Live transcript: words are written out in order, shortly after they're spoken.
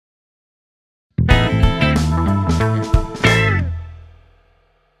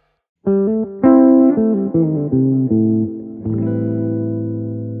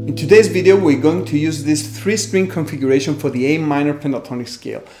In today's video, we're going to use this 3-string configuration for the A minor pentatonic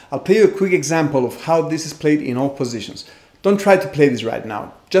scale. I'll play you a quick example of how this is played in all positions. Don't try to play this right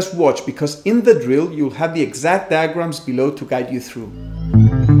now, just watch, because in the drill you'll have the exact diagrams below to guide you through.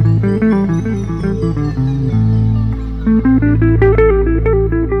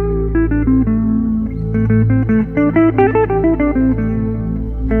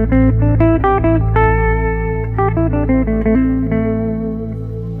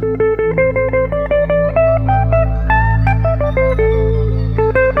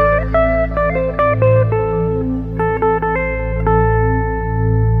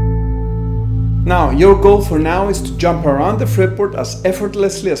 Now, your goal for now is to jump around the fretboard as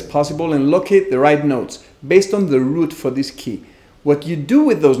effortlessly as possible and locate the right notes based on the root for this key. What you do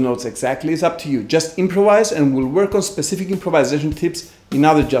with those notes exactly is up to you. Just improvise, and we'll work on specific improvisation tips in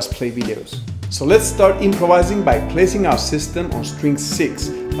other Just Play videos. So let's start improvising by placing our system on string 6,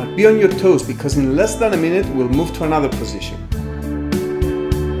 but be on your toes because in less than a minute we'll move to another position.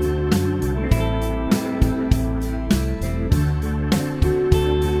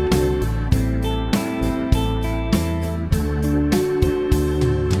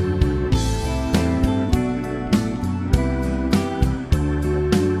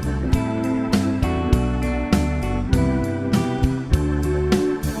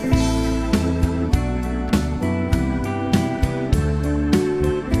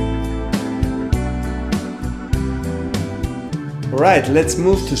 Alright, let's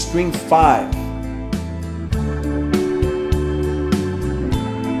move to string 5.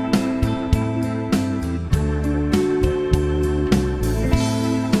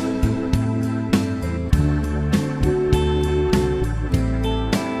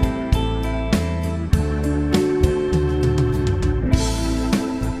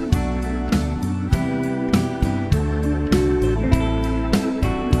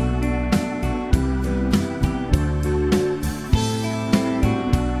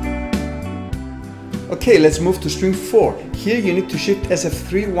 Okay, let's move to string 4. Here you need to shift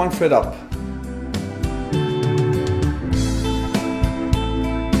SF3 one fret up.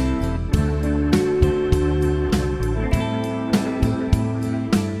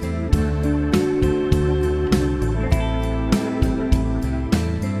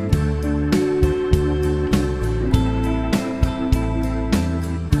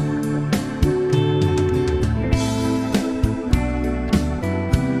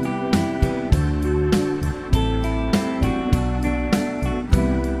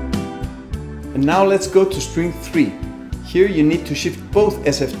 And now let's go to string 3. Here you need to shift both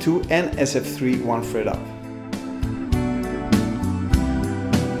SF2 and SF3 one fret up.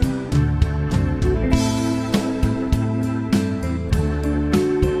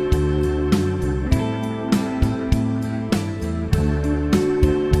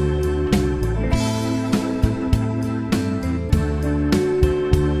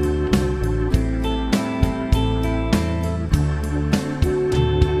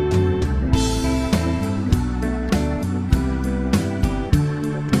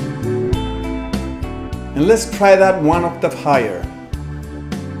 And let's try that one octave higher.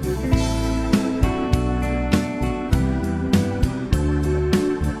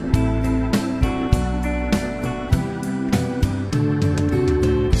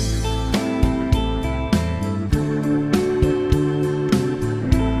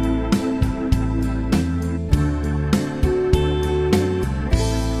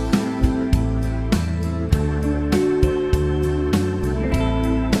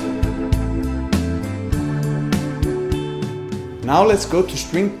 Now let's go to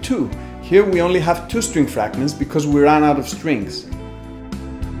string 2. Here we only have 2 string fragments because we ran out of strings.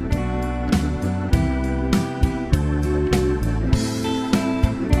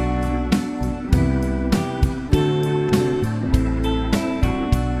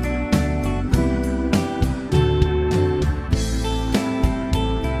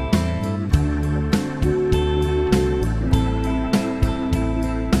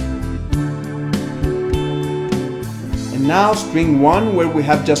 Now string 1, where we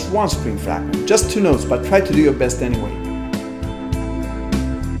have just 1 string fragment, just 2 notes, but try to do your best anyway.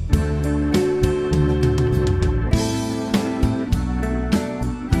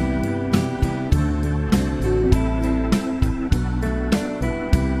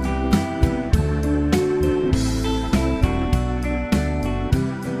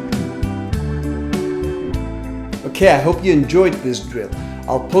 Okay, I hope you enjoyed this drill.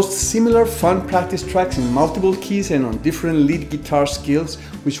 I'll post similar fun practice tracks in multiple keys and on different lead guitar skills,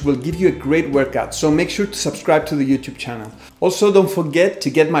 which will give you a great workout, so make sure to subscribe to the YouTube channel. Also, don't forget to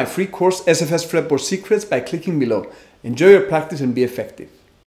get my free course SFS Fretboard Secrets by clicking below. Enjoy your practice and be effective.